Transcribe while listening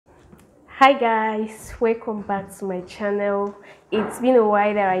Hi guys, welcome back to my channel. It's been a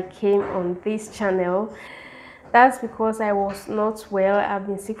while that I came on this channel. That's because I was not well. I've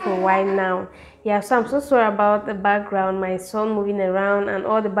been sick for a while now. Yeah, so I'm so sorry about the background, my son moving around and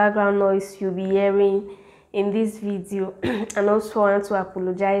all the background noise you'll be hearing in this video. And also I want to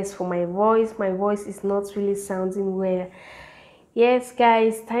apologize for my voice. My voice is not really sounding well. Yes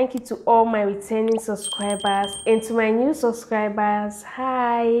guys, thank you to all my returning subscribers and to my new subscribers.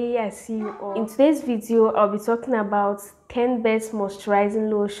 Hi, I see you all. In today's video I'll be talking about 10 best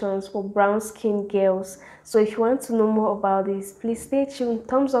moisturizing lotions for brown skin girls. So if you want to know more about this, please stay tuned,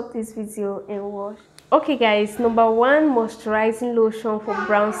 thumbs up this video and watch. Okay guys, number one moisturizing lotion for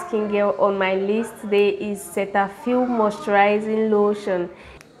brown skin girl on my list today is Cetaphil moisturizing lotion.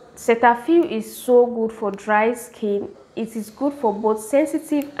 Cetaphil is so good for dry skin. It is good for both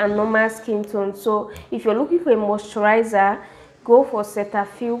sensitive and normal skin tone. So if you're looking for a moisturizer, go for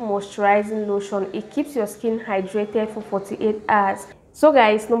Cetaphil moisturizing lotion. It keeps your skin hydrated for 48 hours. So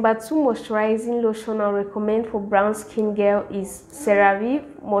guys, number two moisturizing lotion I recommend for brown skin girl is CeraVe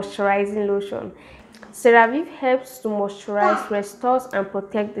moisturizing lotion. CeraVe helps to moisturize, restores and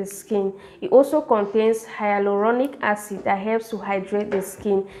protect the skin. It also contains hyaluronic acid that helps to hydrate the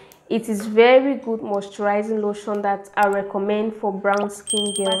skin. It is very good moisturizing lotion that I recommend for brown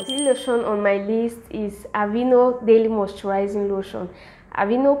skin girls. The lotion on my list is Aveeno Daily Moisturizing Lotion.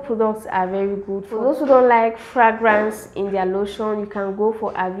 Aveeno products are very good. For those who don't like fragrance in their lotion, you can go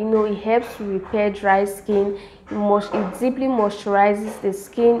for Aveeno. It helps to repair dry skin. It deeply moisturizes the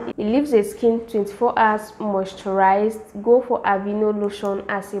skin. It leaves the skin 24 hours moisturized. Go for Aveeno lotion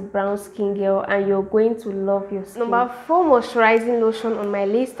as a brown skin girl and you're going to love your skin. Number four moisturizing lotion on my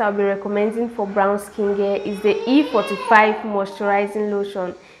list I'll be recommending for brown skin girl is the E45 moisturizing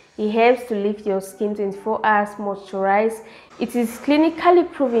lotion. It helps to leave your skin 24 hours moisturized. It is clinically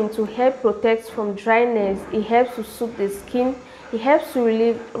proven to help protect from dryness. It helps to soothe the skin. It helps to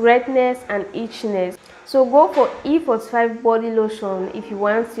relieve redness and itchiness. So go for E45 body lotion if you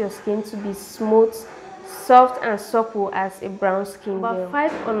want your skin to be smooth, soft and supple as a brown skin girl. Number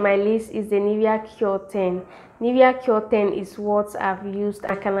five on my list is the Nivea Cure 10. Nivea Cure 10 is what I've used.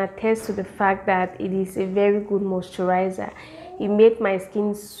 I can attest to the fact that it is a very good moisturizer. It made my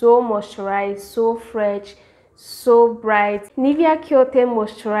skin so moisturized, so fresh, so bright. Nivea Cure 10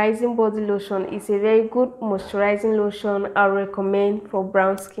 moisturizing body lotion is a very good moisturizing lotion I recommend for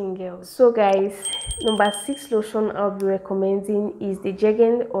brown skin girls. So guys, number six lotion I'll be recommending is the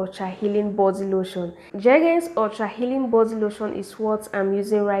Jergens Ultra Healing Body Lotion. Jergens Ultra Healing Body Lotion is what I'm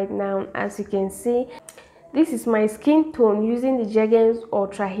using right now. As you can see, this is my skin tone using the Jergens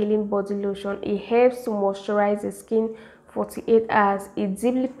Ultra Healing Body Lotion. It helps to moisturize the skin 48 hours. It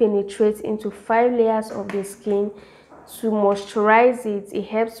deeply penetrates into 5 layers of the skin to moisturize it. It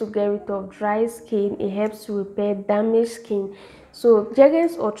helps to get rid of dry skin. It helps to repair damaged skin. So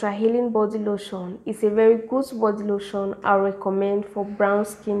Jergens Ultra Healing Body Lotion is a very good body lotion I recommend for brown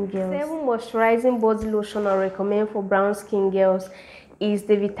skin girls. 7 moisturizing body lotion I recommend for brown skin girls is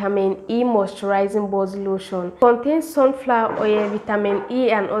the Vitamin E moisturizing body lotion. It contains sunflower oil, vitamin E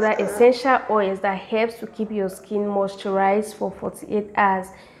and other essential oils that helps to keep your skin moisturized for 48 hours.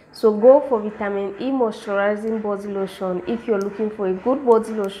 So go for Vitamin E moisturizing body lotion if you're looking for a good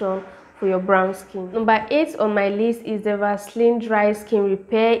body lotion for your brown skin. Number 8 on my list is the Vaseline Dry Skin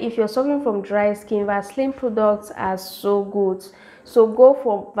Repair. If you're suffering from dry skin, Vaseline products are so good. So go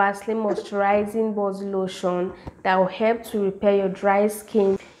for Vaseline moisturizing body lotion that will help to repair your dry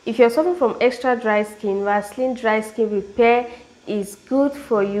skin. If you're suffering from extra dry skin, Vaseline Dry Skin Repair is good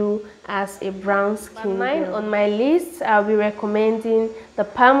for you as a brown skin girl. On my list, I'll be recommending the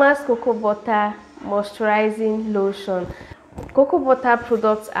Palmer's Cocoa Butter Moisturizing Lotion. Cocoa butter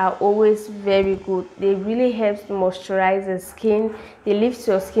products are always very good. They really help to moisturize the skin. They leave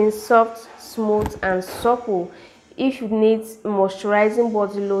your skin soft, smooth and supple. If you need moisturizing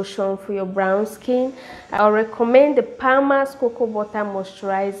body lotion for your brown skin, I'll recommend the Palmer's Cocoa Butter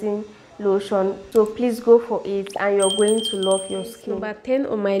Moisturizing Lotion. So please go for it and you're going to love your skin. Number 10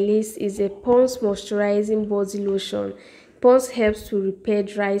 on my list is a Pond's Moisturizing Body Lotion. Pond's helps to repair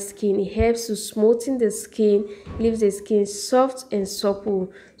dry skin. It helps to smoothen the skin, leaves the skin soft and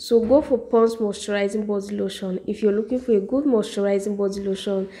supple. So go for Pond's Moisturizing Body Lotion if you're looking for a good moisturizing body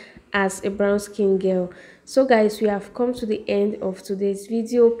lotion as a brown skin girl. So guys, we have come to the end of today's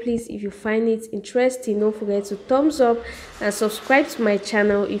video. Please, if you find it interesting, don't forget to thumbs up and subscribe to my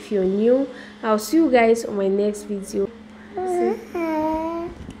channel if you're new. I'll see you guys on my next video.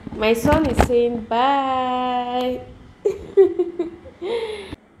 My son is saying bye.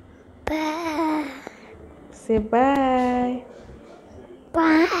 Bye. Say bye.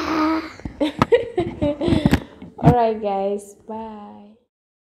 Bye. Alright guys, bye.